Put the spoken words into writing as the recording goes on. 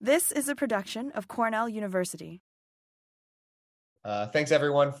This is a production of Cornell University. Thanks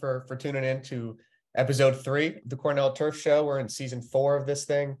everyone for tuning in to episode 3 of the Cornell Turf Show. We're in season 4 of this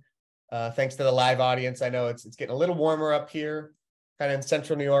thing. Thanks to the live audience. I know it's getting a little warmer up here, kind of in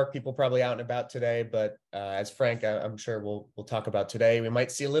central New York. People probably out and about today, but as Frank, I'm sure we'll talk about today, we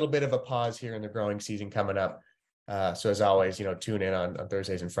might see a little bit of a pause here in the growing season coming up. So as always, tune in on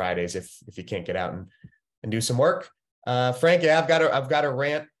Thursdays and Fridays if you can't get out and do some work. Frank, yeah, I've got a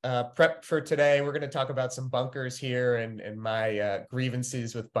rant prepped for today. We're going to talk about some bunkers here and my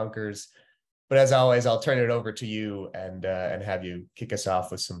grievances with bunkers. But as always, I'll turn it over to you and have you kick us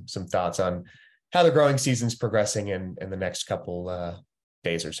off with some thoughts on how the growing season's progressing in the next couple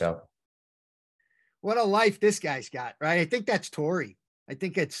days or so. What a life this guy's got, right? I think that's Torrey. I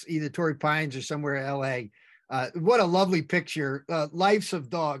think it's either Torrey Pines or somewhere in LA. What a lovely picture. Lives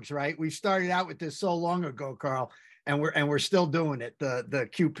of dogs, right? We started out with this so long ago, Carl. And we're still doing it. The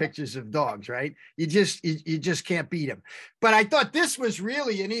cute pictures of dogs, right? You just can't beat them. But I thought this was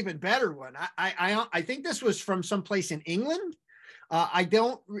really an even better one. I think this was from someplace in England.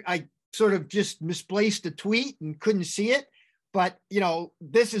 I sort of just misplaced the tweet and couldn't see it. But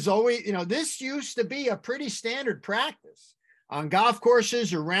this is always this used to be a pretty standard practice on golf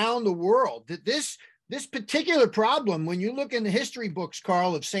courses around the world. This particular problem, when you look in the history books,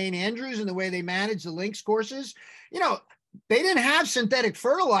 Carl, of St. Andrews and the way they manage the links courses, they didn't have synthetic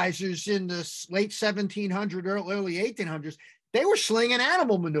fertilizers in the late 1700s, early 1800s. They were slinging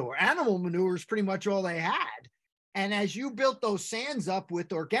animal manure. Animal manure is pretty much all they had. And as you built those sands up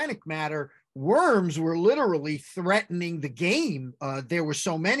with organic matter, worms were literally threatening the game. There were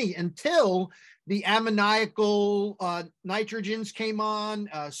so many until the ammoniacal nitrogens came on,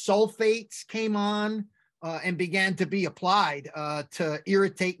 sulfates came on, and began to be applied to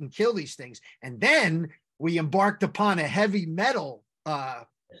irritate and kill these things. And then we embarked upon a heavy metal,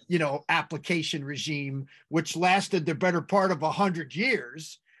 application regime, which lasted the better part of 100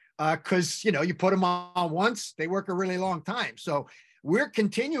 years. Because, you put them on once, they work a really long time. So we're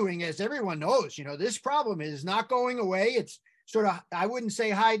continuing, as everyone knows, this problem is not going away. It's sort of, I wouldn't say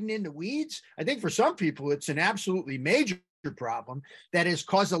hiding in the weeds. I think for some people, it's an absolutely major problem that has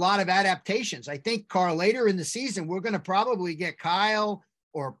caused a lot of adaptations. I think, Carl, later in the season, we're going to probably get Kyle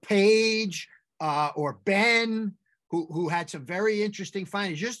or Paige or Ben, who had some very interesting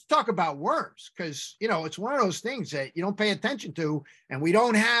findings. Just talk about worms, because, it's one of those things that you don't pay attention to, and we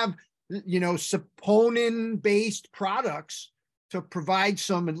don't have, saponin-based products to provide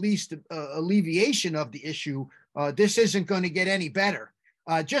some, at least, alleviation of the issue. This isn't going to get any better.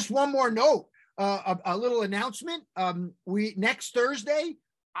 Just one more note, a little announcement. Next Thursday,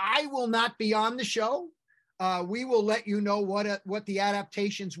 I will not be on the show. We will let you know what the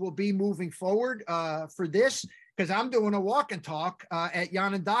adaptations will be moving forward for this, because I'm doing a walk and talk at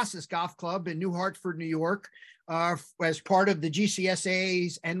Jan and Das's Golf Club in New Hartford, New York, as part of the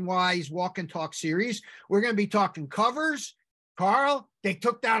GCSA's NY's Walk and Talk series. We're going to be talking covers. Carl, they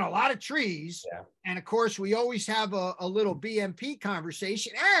took down a lot of trees. Yeah. And of course, we always have a little BMP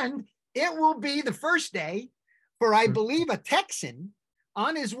conversation. And it will be the first day for, I believe, a Texan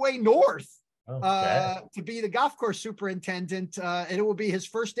on his way north to be the golf course superintendent. And it will be his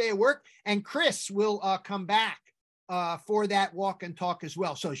first day of work. And Chris will come back for that walk and talk as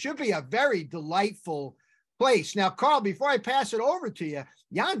well. So it should be a very delightful place. Now, Carl, before I pass it over to you,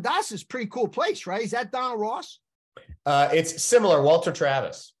 Jan Das is a pretty cool place, right? Is that Donald Ross? It's similar, Walter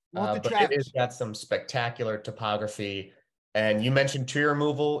Travis. But it has got some spectacular topography. And you mentioned tree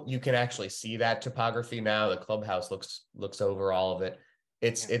removal. You can actually see that topography now. The clubhouse looks over all of it.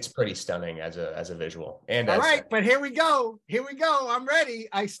 It's pretty stunning as a visual. And all right, but here we go. I'm ready.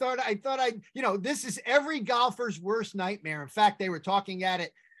 This is every golfer's worst nightmare. In fact, they were talking about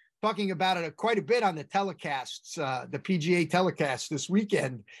it quite a bit on the telecasts, the PGA telecast this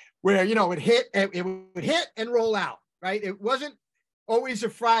weekend, where it would hit and roll out. Right? It wasn't always a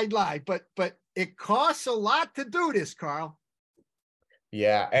fried lie, but it costs a lot to do this, Carl.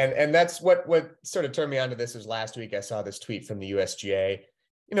 Yeah, and that's what sort of turned me on to this. Is last week I saw this tweet from the USGA.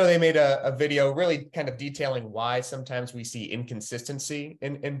 They made a video really kind of detailing why sometimes we see inconsistency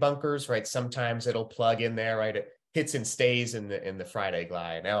in bunkers, right? Sometimes it'll plug in there, right? It hits and stays in the Friday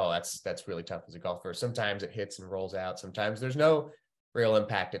glide. Oh, that's really tough as a golfer. Sometimes it hits and rolls out. Sometimes there's no real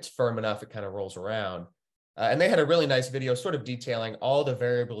impact. It's firm enough, it kind of rolls around. And they had a really nice video sort of detailing all the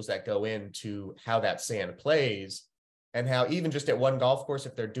variables that go into how that sand plays, and how even just at one golf course,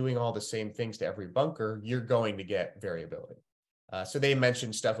 if they're doing all the same things to every bunker, you're going to get variability. So they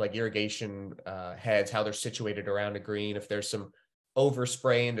mentioned stuff like irrigation heads, how they're situated around a green, if there's some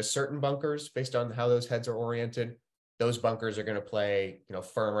overspray into certain bunkers based on how those heads are oriented. those bunkers are going to play,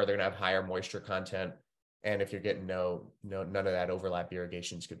 firmer. They're going to have higher moisture content. And if you're getting none of that overlap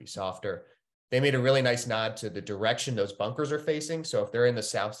irrigations could be softer. They made a really nice nod to the direction those bunkers are facing. So if they're in the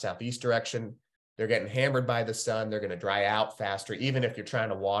south-southeast direction, they're getting hammered by the sun. They're going to dry out faster. Even if you're trying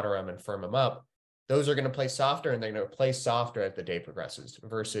to water them and firm them up, those are going to play softer, and they're going to play softer as the day progresses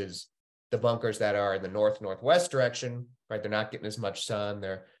versus the bunkers that are in the northwest direction, right? They're not getting as much sun.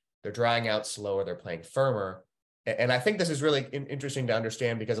 They're drying out slower. They're playing firmer. And I think this is really interesting to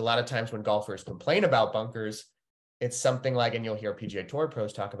understand, because a lot of times when golfers complain about bunkers, it's something like, and you'll hear PGA Tour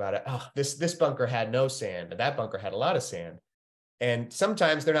pros talk about it, oh, this bunker had no sand, and that bunker had a lot of sand. And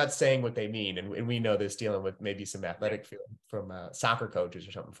sometimes they're not saying what they mean. And we know this dealing with maybe some athletic field from soccer coaches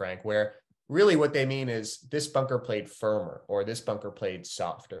or something, Frank, where really what they mean is this bunker played firmer or this bunker played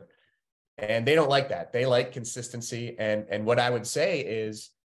softer. And they don't like that. They like consistency. And what I would say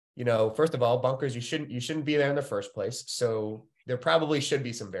is, first of all, bunkers, you shouldn't be there in the first place. So there probably should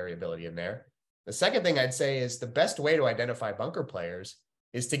be some variability in there. The second thing I'd say is the best way to identify bunker players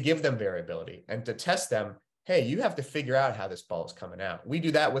is to give them variability and to test them. Hey, you have to figure out how this ball is coming out. We do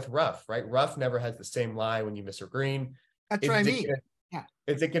that with rough, right? Rough never has the same lie when you miss a green. That's what I mean.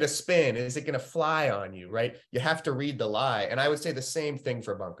 Is it going to spin? Is it going to fly on you, right? You have to read the lie. And I would say the same thing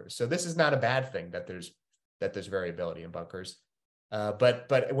for bunkers. So this is not a bad thing that there's variability in bunkers.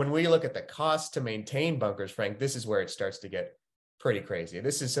 But when we look at the cost to maintain bunkers, Frank, this is where it starts to get pretty crazy.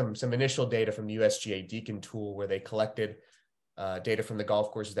 This is some initial data from the USGA Deacon tool, where they collected data from the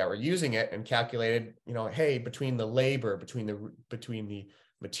golf courses that were using it and calculated, hey, between the labor, between the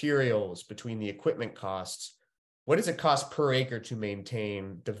materials, between the equipment costs, what does it cost per acre to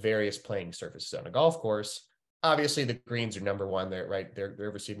maintain the various playing surfaces on a golf course? Obviously, the greens are number one.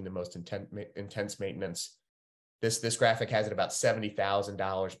 They're receiving the most intense maintenance. This graphic has it about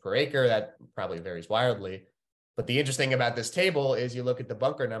 $70,000 per acre. That probably varies wildly. But the interesting thing about this table is you look at the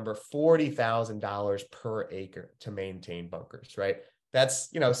bunker number, $40,000 per acre to maintain bunkers, right? That's,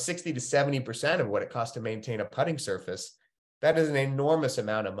 60 to 70% of what it costs to maintain a putting surface. That is an enormous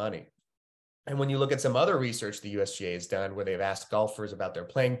amount of money. And when you look at some other research the USGA has done, where they've asked golfers about their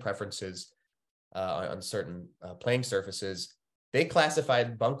playing preferences on certain playing surfaces, they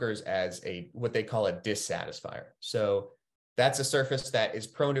classified bunkers as what they call a dissatisfier. So that's a surface that is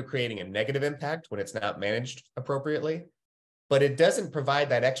prone to creating a negative impact when it's not managed appropriately, but it doesn't provide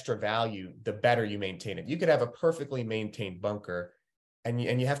that extra value the better you maintain it. You could have a perfectly maintained bunker, and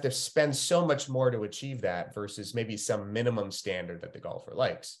you have to spend so much more to achieve that versus maybe some minimum standard that the golfer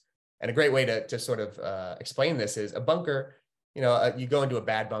likes. And a great way to sort of explain this is a bunker, you go into a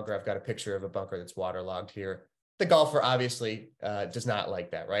bad bunker. I've got a picture of a bunker that's waterlogged here. The golfer obviously does not like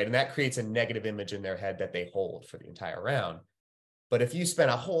that, right? And that creates a negative image in their head that they hold for the entire round. But if you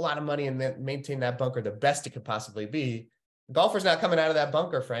spend a whole lot of money and then maintain that bunker the best it could possibly be, the golfer's not coming out of that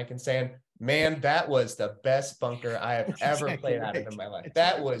bunker, Frank, and saying, man, that was the best bunker I have ever played out of in my life.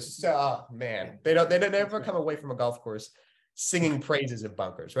 That was so, man. They never come away from a golf course singing praises of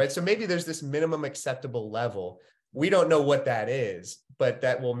bunkers, right? So maybe there's this minimum acceptable level. We don't know what that is, but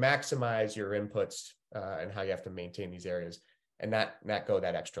that will maximize your inputs and how you have to maintain these areas and not go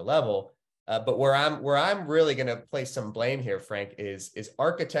that extra level. But where I'm really going to place some blame here, Frank, is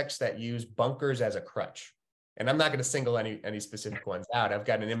architects that use bunkers as a crutch. And I'm not going to single any specific ones out. I've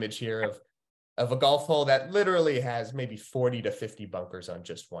got an image here of a golf hole that literally has maybe 40 to 50 bunkers on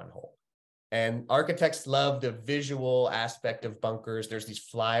just one hole. And architects love the visual aspect of bunkers. There's these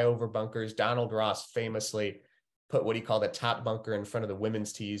flyover bunkers. Donald Ross famously put what he called a top bunker in front of the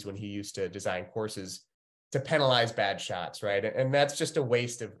women's tees when he used to design courses to penalize bad shots, right? And that's just a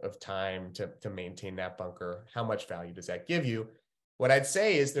waste of time to maintain that bunker. How much value does that give you? What I'd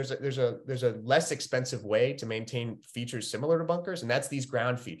say is there's a less expensive way to maintain features similar to bunkers, and that's these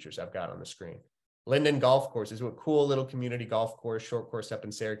ground features I've got on the screen. Linden Golf Course is a cool little community golf course, short course up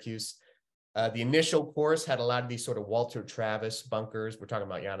in Syracuse. The initial course had a lot of these sort of Walter Travis bunkers. We're talking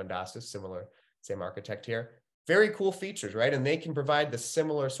about Yanandastis, same architect here. Very cool features, right? And they can provide the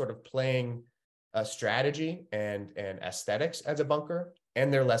similar sort of playing strategy and aesthetics as a bunker,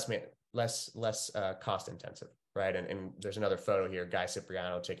 and they're less cost intensive, right? And there's another photo here, Guy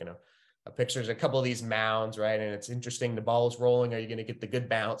Cipriano taking a picture. There's a couple of these mounds, right? And it's interesting. The ball is rolling. Are you going to get the good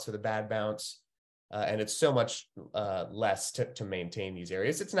bounce or the bad bounce? And it's so much less to maintain these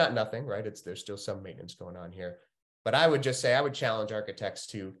areas. It's not nothing, right? There's still some maintenance going on here. But I would just say, I would challenge architects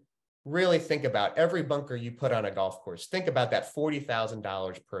to really think about every bunker you put on a golf course. Think about that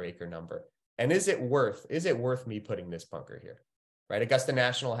 $40,000 per acre number. And is it worth me putting this bunker here, right? Augusta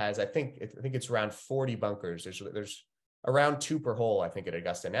National has, I think it's around 40 bunkers. There's around 2 per hole, I think, at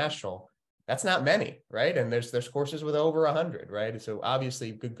Augusta National. that's not many, right? And there's courses with over 100, right? So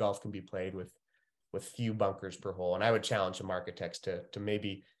obviously good golf can be played with few bunkers per hole. And I would challenge some architects to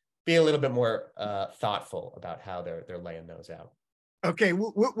maybe be a little bit more thoughtful about how they're laying those out. Okay,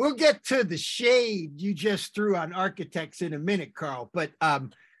 we'll get to the shade you just threw on architects in a minute, Carl. But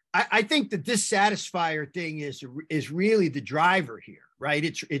I think the dissatisfier thing is really the driver here, right?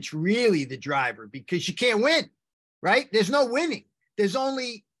 It's really the driver, because you can't win, right? There's no winning. There's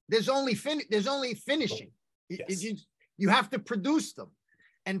only finishing. Yes. You have to produce them.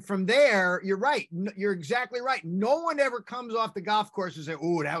 And from there, you're right. You're exactly right. No one ever comes off the golf course and say,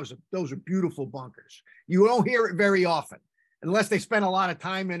 "Oh, those are beautiful bunkers." You don't hear it very often, unless they spend a lot of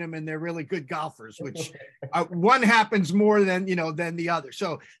time in them and they're really good golfers, which one happens more than the other.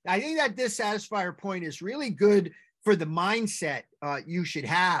 So I think that dissatisfier point is really good for the mindset you should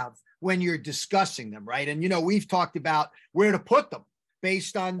have when you're discussing them, right? And we've talked about where to put them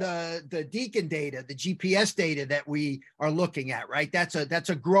based on the Deacon data, the GPS data that we are looking at, right? That's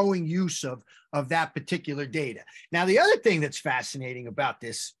a growing use of that particular data. Now, the other thing that's fascinating about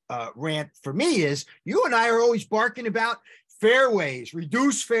this rant for me is you and I are always barking about fairways,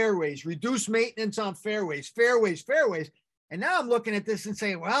 reduce maintenance on fairways. And now I'm looking at this and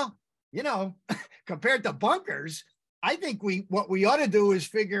saying, well, compared to bunkers, I think what we ought to do is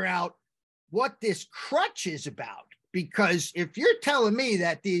figure out what this crutch is about. Because if you're telling me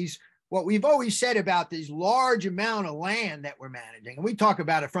that what we've always said about this large amount of land that we're managing, and we talk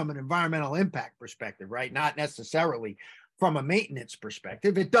about it from an environmental impact perspective, right? Not necessarily from a maintenance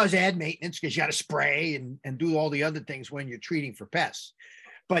perspective. It does add maintenance because you got to spray and do all the other things when you're treating for pests.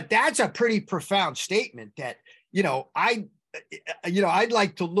 But that's a pretty profound statement that, I'd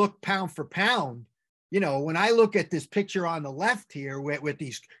like to look pound for pound. When I look at this picture on the left here with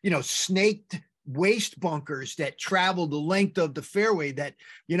these, snaked waste bunkers that travel the length of the fairway that,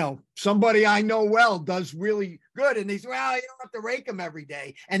 somebody I know well does really good. And they say, well, you don't have to rake them every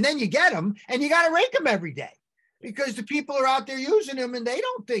day. And then you get them and you got to rake them every day because the people are out there using them and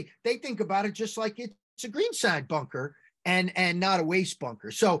they think about it just like it's a greenside bunker and not a waste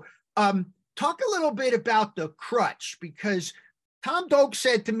bunker. So talk a little bit about the crutch, because Tom Doak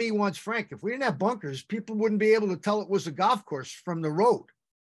said to me once, Frank, if we didn't have bunkers, people wouldn't be able to tell it was a golf course from the road.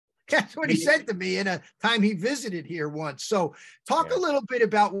 That's what he said to me in a time he visited here once. So talk a little bit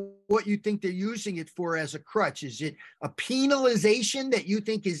about what you think they're using it for as a crutch. Is it a penalization that you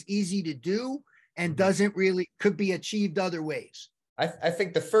think is easy to do and could be achieved other ways? I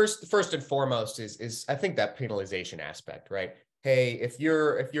think the first and foremost is I think that penalization aspect, right? Hey, if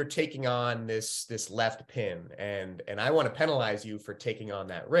you're taking on this left pin and I want to penalize you for taking on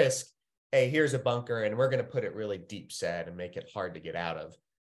that risk, hey, here's a bunker and we're going to put it really deep set and make it hard to get out of.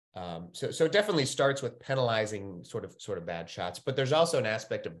 So it definitely starts with penalizing sort of bad shots, but there's also an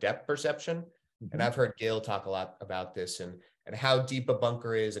aspect of depth perception. And I've heard Gil talk a lot about this and how deep a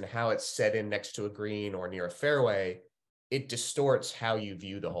bunker is and how it's set in next to a green or near a fairway. It distorts how you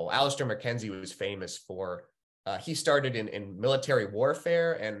view the hole. Alistair McKenzie was famous for, he started in military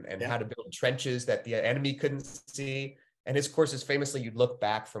warfare and how to build trenches that the enemy couldn't see. And his courses famously, you'd look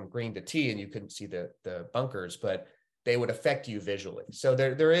back from green to tee and you couldn't see the bunkers, but they would affect you visually. So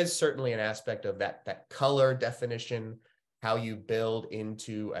there is certainly an aspect of that color definition, how you build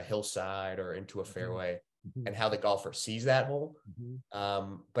into a hillside or into a fairway and how the golfer sees that hole.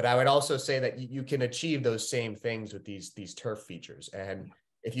 But I would also say that you can achieve those same things with these turf features. And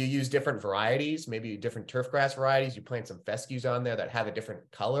if you use different varieties, maybe different turf grass varieties, you plant some fescues on there that have a different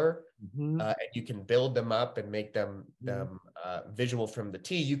color, and you can build them up and make them visual from the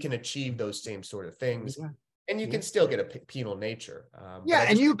tee, you can achieve those same sort of things. And you can still get a penal nature.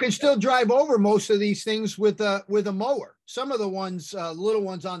 And you can still drive over most of these things with a mower. Some of the ones, little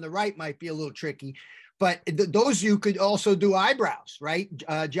ones on the right might be a little tricky, but those you could also do eyebrows, right?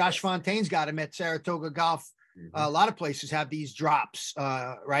 Josh Fontaine's got them at Saratoga Golf. A lot of places have these drops,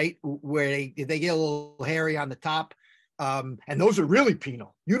 right, where they get a little hairy on the top. And those are really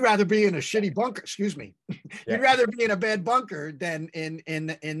penal. You'd rather be in a shitty bunker, excuse me. You'd rather be in a bad bunker than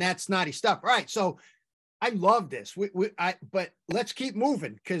in that snotty stuff. Right. So I love this. But let's keep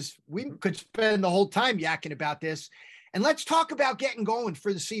moving because we could spend the whole time yakking about this. And let's talk about getting going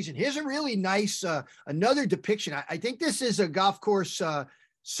for the season. Here's a really nice, another depiction. I think this is a golf course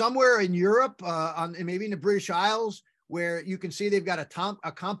somewhere in Europe, maybe in the British Isles, where you can see they've got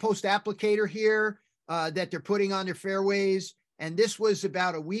a compost applicator here that they're putting on their fairways. And this was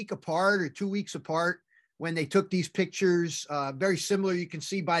about a week apart or 2 weeks apart when they took these pictures, very similar, you can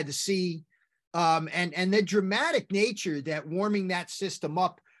see by the sea. And the dramatic nature that warming that system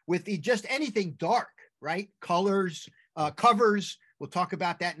up with just anything dark, right? Colors, covers, We'll talk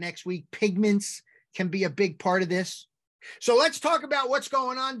about that next week. Pigments can be a big part of this. So let's talk about what's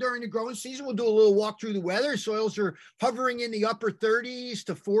going on during the growing season. We'll do a little walk through the weather. Soils are hovering in the upper 30s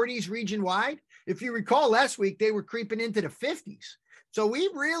to 40s region wide. If you recall last week, they were creeping into the 50s. So we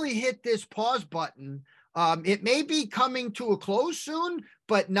really hit this pause button. It may be coming to a close soon,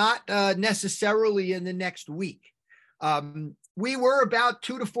 but not necessarily in the next week. We were about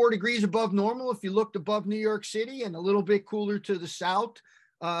 2 to 4 degrees above normal if you looked above New York City, and a little bit cooler to the south,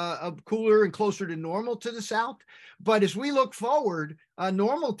 cooler and closer to normal to the south. But as we look forward,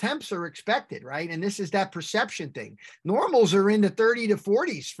 normal temps are expected, right? And this is that perception thing. Normals are in the 30 to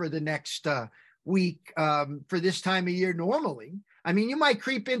 40s for the next week for this time of year normally. I mean, you might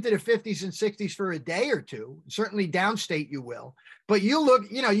creep into the 50s and 60s for a day or two. Certainly downstate you will. But you look,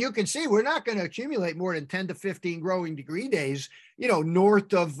 you can see we're not going to accumulate more than 10 to 15 growing degree days,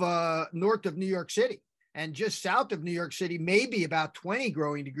 north of New York City. And just south of New York City, maybe about 20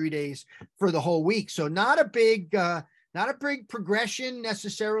 growing degree days for the whole week. So not a big progression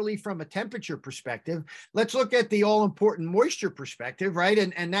necessarily from a temperature perspective. Let's look at the all-important moisture perspective, right?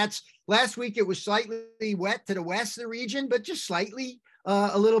 And that's last week. It was slightly wet to the west of the region, but just slightly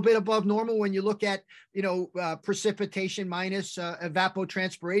a little bit above normal when you look at, precipitation minus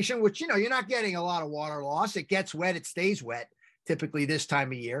evapotranspiration, which, you're not getting a lot of water loss. It gets wet, it stays wet typically this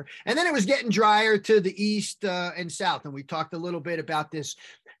time of year. And then it was getting drier to the east and south. And we talked a little bit about this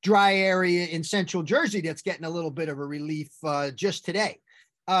dry area in central Jersey that's getting a little bit of a relief just today.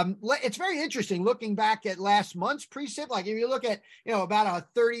 It's very interesting looking back at last month's precip. Like if you look at, about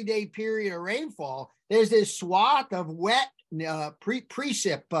a 30-day period of rainfall, there's this swath of wet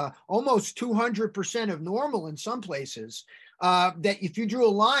precip, almost 200% of normal in some places, that if you drew a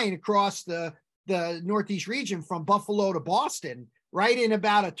line across the Northeast region from Buffalo to Boston, right in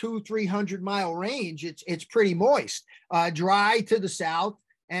about a 200-300 mile range, it's pretty moist, dry to the south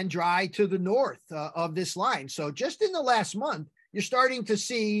and dry to the north of this line. So just in the last month, you're starting to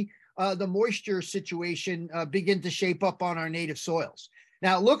see the moisture situation begin to shape up on our native soils.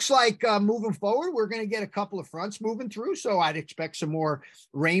 Now, it looks like moving forward, we're going to get a couple of fronts moving through. So I'd expect some more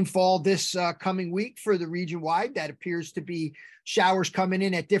rainfall this coming week for the region wide. That appears to be showers coming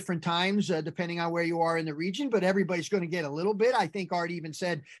in at different times, depending on where you are in the region. But everybody's going to get a little bit. I think Art even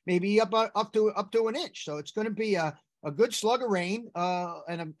said maybe up to an inch. So it's going to be a good slug of rain,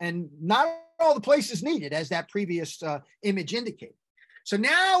 and not all the places needed, as that previous image indicated. So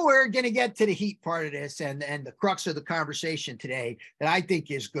now we're going to get to the heat part of this and the crux of the conversation today that I think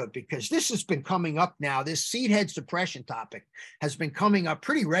is good, because this has been coming up now. This seedhead suppression topic has been coming up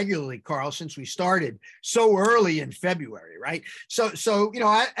pretty regularly, Carl, since we started so early in February, right? So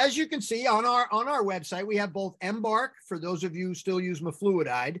as you can see on our website, we have both MBARC, for those of you who still use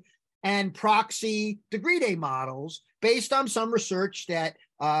mefluidide, and proxy degree day models based on some research that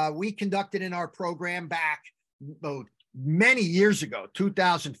we conducted in our program back many years ago,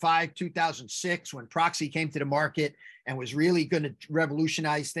 2005, 2006, when Proxy came to the market and was really going to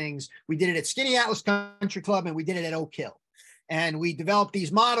revolutionize things. We did it at Skinny Atlas Country Club, and we did it at Oak Hill. And we developed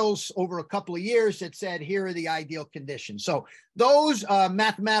these models over a couple of years that said, here are the ideal conditions. So those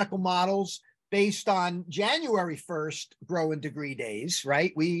mathematical models, based on January 1st growing degree days,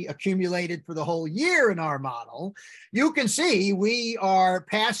 right? We accumulated for the whole year in our model. You can see we are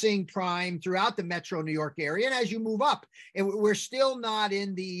passing prime throughout the metro New York area. And as you move up, and we're still not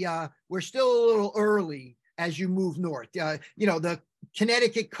in the, we're still a little early as you move north. The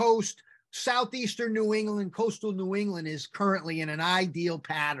Connecticut coast, southeastern New England, coastal New England is currently in an ideal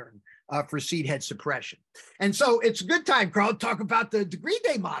pattern for seedhead suppression. And so it's a good time, Carl, to talk about the degree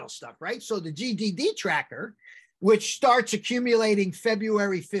day model stuff, right? So the GDD tracker, which starts accumulating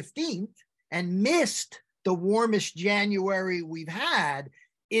February 15th and missed the warmest January we've had,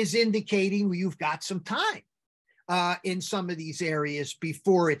 is indicating you've got some time in some of these areas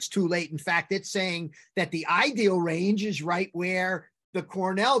before it's too late. In fact, it's saying that the ideal range is right where the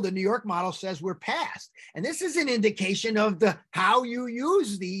Cornell, the New York model, says we're past. And this is an indication of how you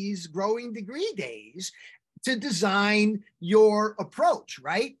use these growing degree days to design your approach,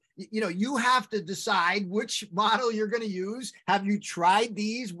 right? You have to decide which model you're going to use. Have you tried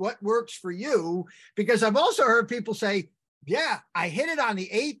these? What works for you? Because I've also heard people say, yeah, I hit it on the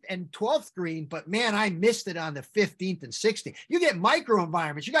 8th and 12th green, but man, I missed it on the 15th and 16th. You get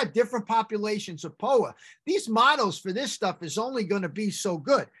microenvironments. You got different populations of POA. These models for this stuff is only going to be so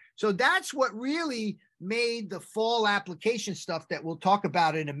good. So that's what really made the fall application stuff that we'll talk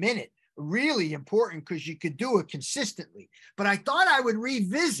about in a minute really important, because you could do it consistently. But I thought I would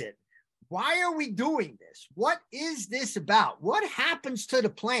revisit why are we doing this? What is this about? What happens to the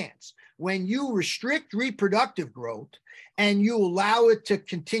plants when you restrict reproductive growth and you allow it to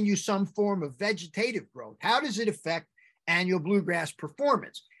continue some form of vegetative growth? How does it affect annual bluegrass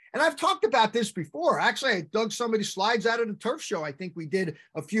performance? And I've talked about this before. Actually, I dug some of these slides out of the turf show I think we did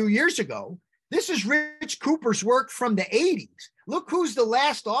a few years ago. This is Rich Cooper's work from the 80s. Look who's the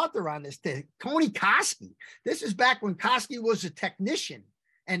last author on this, Tony Koski. This is back when Koski was a technician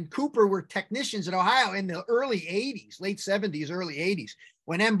and Cooper were technicians in Ohio in the early 80s, late 70s, early 80s,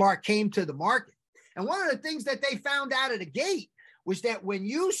 when Embark came to the market. And one of the things that they found out of the gate was that when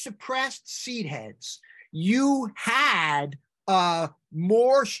you suppressed seed heads, you had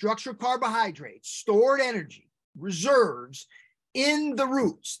more structural carbohydrates, stored energy, reserves in the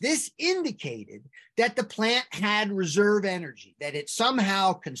roots. This indicated that the plant had reserve energy, that it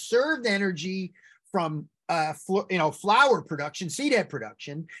somehow conserved energy from flower production, seed head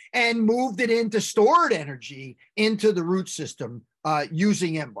production, and moved it into stored energy into the root system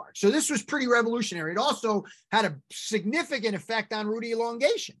using Embark. So this was pretty revolutionary. It also had a significant effect on root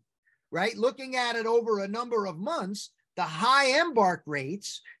elongation, right? Looking at it over a number of months, the high Embark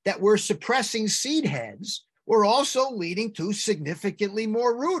rates that were suppressing seed heads were also leading to significantly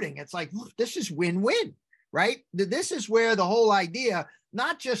more rooting. It's like, this is win-win, right? This is where the whole idea,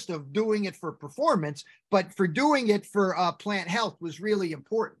 not just of doing it for performance, but for doing it for plant health was really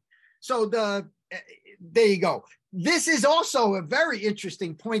important. So there you go. This is also a very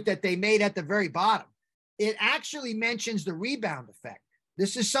interesting point that they made at the very bottom. It actually mentions the rebound effect.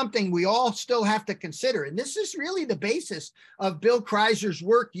 This is something we all still have to consider. And this is really the basis of Bill Kreiser's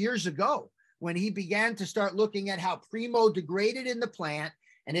work years ago, when he began to start looking at how Primo degraded in the plant.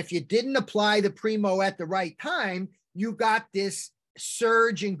 And if you didn't apply the Primo at the right time, you got this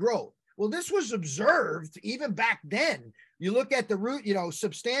surge in growth. Well, this was observed even back then. You look at the root,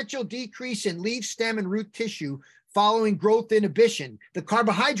 substantial decrease in leaf, stem, and root tissue following growth inhibition. The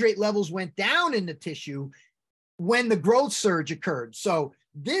carbohydrate levels went down in the tissue when the growth surge occurred. So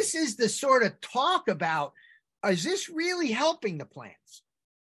this is the sort of talk about, is this really helping the plants?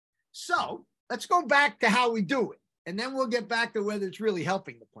 So let's go back to how we do it, and then we'll get back to whether it's really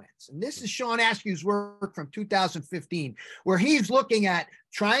helping the plants. And this is Sean Askew's work from 2015, where he's looking at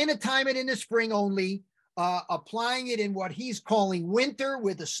trying to time it in the spring only, applying it in what he's calling winter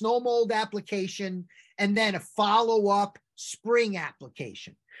with a snow mold application, and then a follow-up spring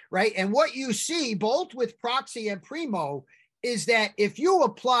application, right? And what you see both with Proxy and Primo is that if you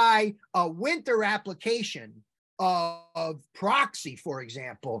apply a winter application of Proxy, for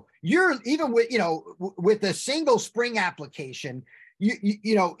example, you're even with a single spring application,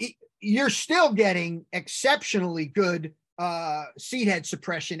 you're still getting exceptionally good seed head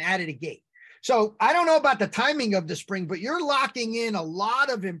suppression out of the gate. So I don't know about the timing of the spring, but you're locking in a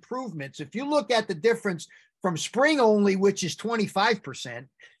lot of improvements. If you look at the difference from spring only, which is 25%,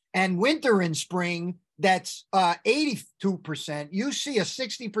 and winter and spring, that's 82%, you see a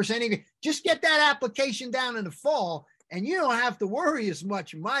 60%. Just get that application down in the fall, and you don't have to worry as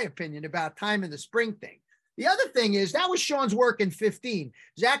much, in my opinion, about time in the spring thing. The other thing is, that was Sean's work in 15.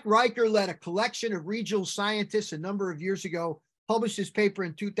 Zach Riker led a collection of regional scientists a number of years ago, published his paper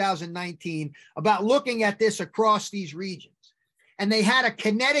in 2019 about looking at this across these regions. And they had a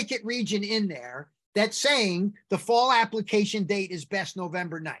Connecticut region in there that's saying the fall application date is best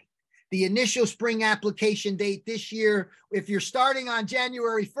November 9th. The initial spring application date this year, if you're starting on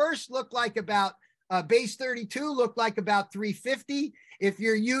January 1st, look like about base 32, look like about 350. If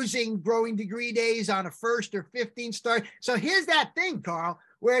you're using growing degree days on a 1st or 15th start. So here's that thing, Carl,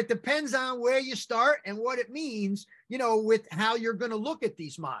 where it depends on where you start and what it means, with how you're going to look at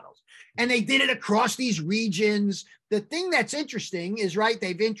these models. And they did it across these regions. The thing that's interesting is, right,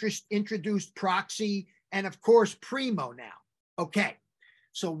 they've introduced Proxy and, of course, Primo now. Okay.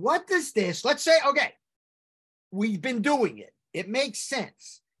 So what does this, let's say, okay, we've been doing it. It makes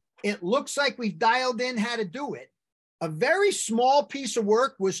sense. It looks like we've dialed in how to do it. A very small piece of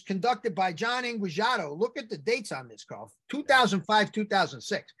work was conducted by John Inguijato. Look at the dates on this, Carl, 2005,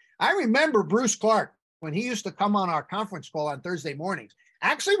 2006. I remember Bruce Clark, when he used to come on our conference call on Thursday mornings,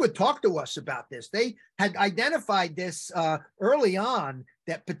 actually would talk to us about this. They had identified this early on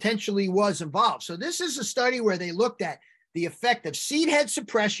that potentially was involved. So this is a study where they looked at the effect of seed head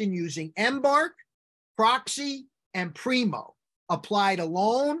suppression using Embark, Proxy, and Primo, applied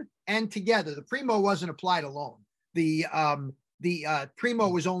alone and together. The Primo wasn't applied alone. The Primo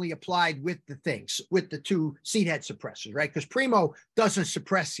was only applied with the things, with the two seed head suppressors, right? Because Primo doesn't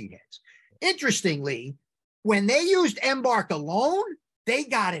suppress seed heads. Interestingly, when they used Embark alone, they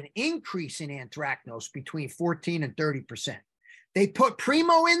got an increase in anthracnose between 14 and 30%. They put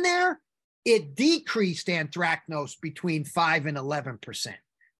Primo in there, it decreased anthracnose between 5 and 11%.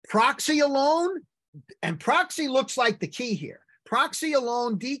 Proxy alone, and proxy looks like the key here. Proxy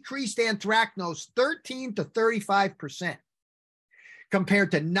alone decreased anthracnose 13 to 35%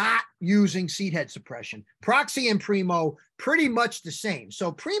 compared to not using Seedhead suppression. Proxy and Primo, pretty much the same.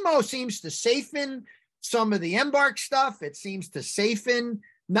 So Primo seems to safen some of the embark stuff. It seems to safen,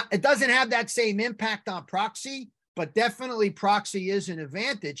 it doesn't have that same impact on proxy, but definitely proxy is an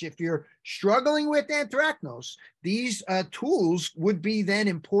advantage. If you're struggling with anthracnose, these tools would be then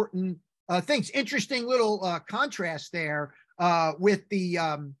important things. Interesting little contrast there with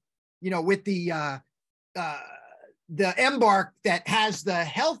the, the embark that has the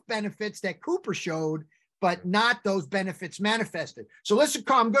health benefits that Cooper showed, but not those benefits manifested. So listen,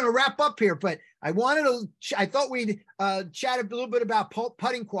 Carl, I'm going to wrap up here, but I thought we'd chat a little bit about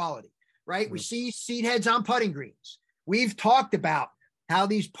putting quality, right? We see Seedheads on putting greens. We've talked about how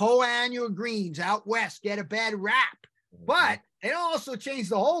these POA annual greens out west get a bad rap, but they also change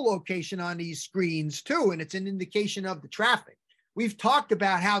the whole location on these screens too, and it's an indication of the traffic. We've talked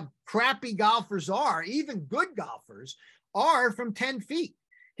about how crappy golfers are, even good golfers are from 10 feet.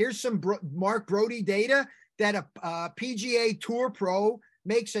 Here's some Mark Brody data that a PGA Tour pro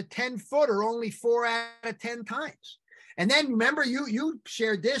makes a 10-footer only 4 out of 10 times. And then remember, you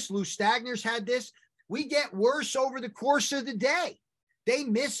shared this, Lou Stagner's had this. We get worse over the course of the day. They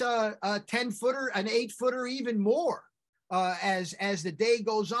miss a 10-footer, an 8-footer even more as the day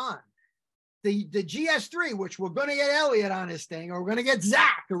goes on. The GS3, which we're going to get Elliott on this thing, or we're going to get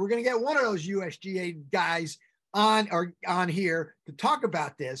Zach, or we're going to get one of those USGA guys on here to talk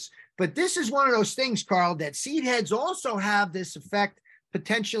about this. But this is one of those things, Carl, that Seedheads also have this effect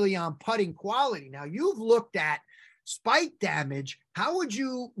potentially on putting quality. Now, you've looked at spike damage. How would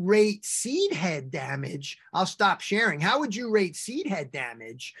you rate Seedhead damage? I'll stop sharing. How would you rate Seedhead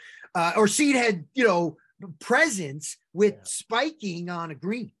damage or Seedhead, presence with spiking on a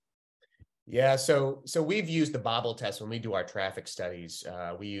green? Yeah, so we've used the bobble test when we do our traffic studies.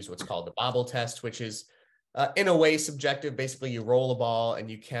 We use what's called the bobble test, which is in a way subjective. Basically, you roll a ball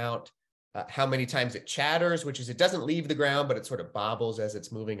and you count how many times it chatters, which is it doesn't leave the ground, but it sort of bobbles as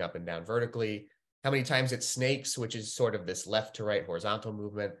it's moving up and down vertically. How many times it snakes, which is sort of this left to right horizontal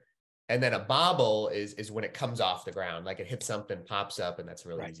movement. And then a bobble is when it comes off the ground, like it hits something, pops up, and that's a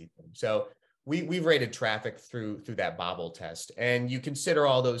really easy thing. So we've rated traffic through that bobble test, and you consider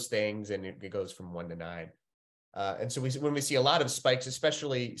all those things, and it goes from 1 to 9. And so when we see a lot of spikes,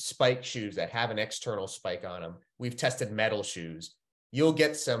 especially spike shoes that have an external spike on them, we've tested metal shoes. You'll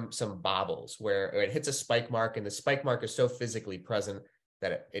get some bobbles where it hits a spike mark, and the spike mark is so physically present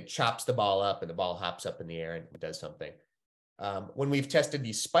that it chops the ball up, and the ball hops up in the air and does something. When we've tested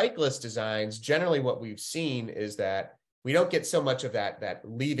these spikeless designs, generally what we've seen is that we don't get so much of that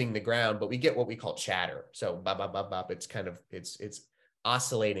leaving the ground, but we get what we call chatter. So bop, bop, bop, bop. It's kind of, it's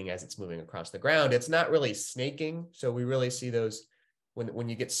oscillating as it's moving across the ground. It's not really snaking. So we really see those when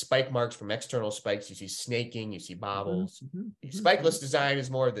you get spike marks from external spikes, you see snaking, you see bobbles. Spikeless design is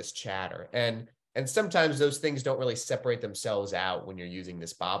more of this chatter. And sometimes those things don't really separate themselves out when you're using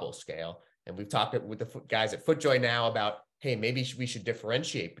this bobble scale. And we've talked with the guys at FootJoy now about, hey, maybe we should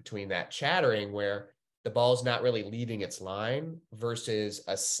differentiate between that chattering where the ball's not really leaving its line versus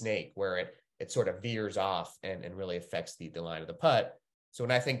a snake where it sort of veers off and really affects the line of the putt. So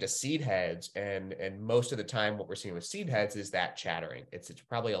when I think to Seedheads, and most of the time what we're seeing with Seedheads is that chattering. It's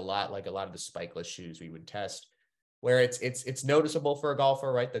probably a lot like a lot of the spikeless shoes we would test, where it's noticeable for a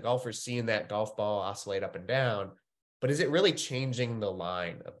golfer, right? The golfer's seeing that golf ball oscillate up and down, but is it really changing the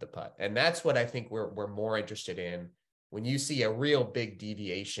line of the putt? And that's what I think we're more interested in. When you see a real big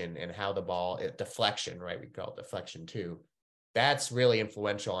deviation in how the ball, deflection, right? We call it deflection too. That's really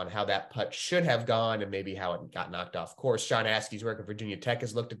influential on how that putt should have gone and maybe how it got knocked off course. Sean Askey's work at Virginia Tech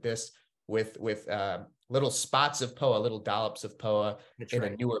has looked at this with little spots of POA, little dollops of POA in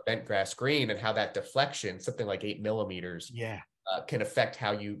a newer bent grass green, and how that deflection, something like 8 millimeters, can affect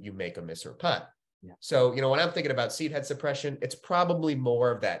how you make a miss or putt. Yeah. So, when I'm thinking about Seedhead suppression, it's probably more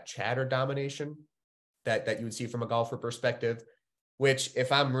of that chatter domination that you would see from a golfer perspective, which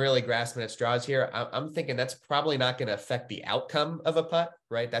if I'm really grasping at straws here, I'm thinking that's probably not going to affect the outcome of a putt,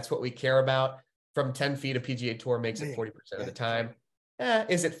 right? That's what we care about. From 10 feet, a PGA Tour makes it 40% of the time.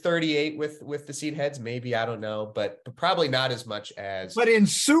 Is it 38 with the Seedheads? Maybe, I don't know, but probably not as much as. But in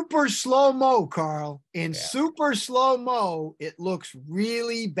super slow-mo, Carl, super slow-mo, it looks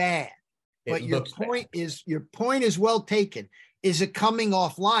really bad. But your point is well taken. Is it coming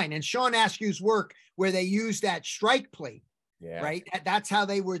offline? And Sean Askew's work where they use that strike plate, right? That's how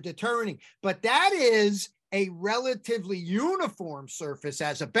they were determining. But that is a relatively uniform surface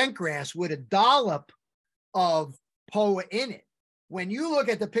as a bent grass with a dollop of POA in it. When you look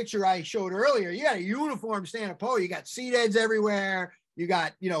at the picture I showed earlier, you got a uniform stand of POA. You got seed heads everywhere. You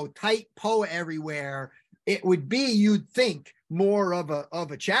got, tight POA everywhere. It would be, you'd think, more of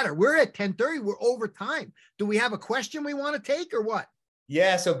a chatter. We're at 10:30. We're over time. Do we have a question we want to take or what?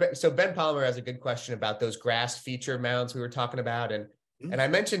 Yeah. So Ben Palmer has a good question about those grass feature mounds we were talking about. And I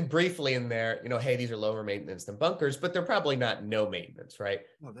mentioned briefly in there, hey, these are lower maintenance than bunkers, but they're probably not no maintenance, right?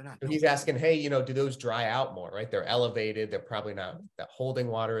 No, they're not. So he's asking, hey, do those dry out more, right? They're elevated. They're probably not holding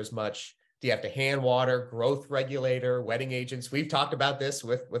water as much. Do you have to hand water, growth regulator, wetting agents? We've talked about this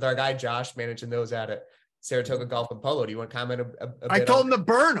with our guy, Josh, managing those out at Saratoga Golf and Polo. Do you want to comment a bit? I told him to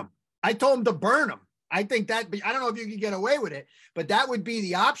burn them. I think that, I don't know if you can get away with it, but that would be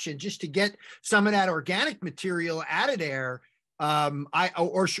the option, just to get some of that organic material out of there.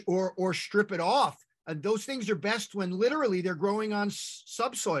 Or strip it off. Those things are best when literally they're growing on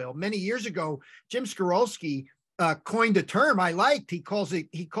subsoil. Many years ago, Jim Skorolski coined a term I liked. He called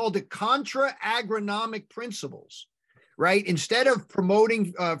it contra agronomic principles, right? Instead of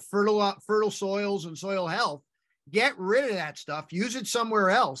promoting fertile soils and soil health, get rid of that stuff, use it somewhere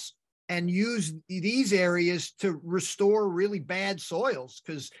else, and use these areas to restore really bad soils,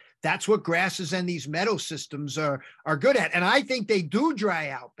 because that's what grasses and these meadow systems are good at. And I think they do dry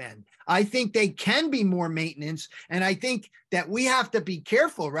out, Ben. I think they can be more maintenance. And I think that we have to be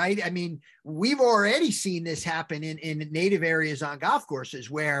careful, right? I mean, we've already seen this happen in native areas on golf courses,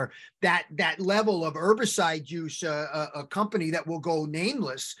 where that level of herbicide use, a company that will go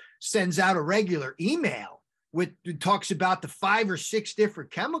nameless sends out a regular email talks about the 5 or 6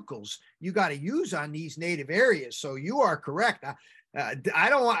 different chemicals you got to use on these native areas. So you are correct.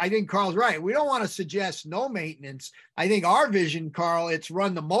 I think Carl's right. We don't want to suggest no maintenance. I think our vision, Carl, it's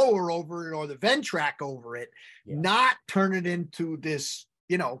run the mower over it or the Ventrac over it, not turn it into this,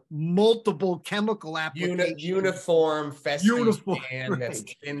 multiple chemical application. Uniform festive stand that's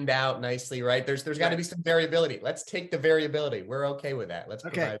thinned out nicely, right? There's got to be some variability. Let's take the variability. We're okay with that. Let's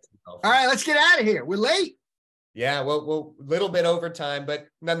provide some help. All right, let's get out of here. We're late. Yeah, well, little bit over time, but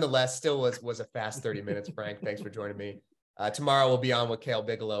nonetheless, still was a fast 30 minutes, Frank. Thanks for joining me. Tomorrow we'll be on with Cale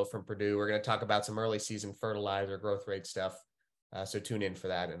Bigelow from Purdue. We're going to talk about some early season fertilizer growth rate stuff. So tune in for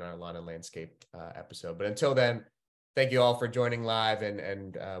that in our lawn and landscape episode. But until then, thank you all for joining live,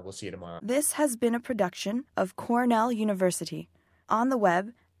 and we'll see you tomorrow. This has been a production of Cornell University, on the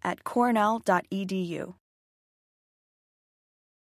web at cornell.edu.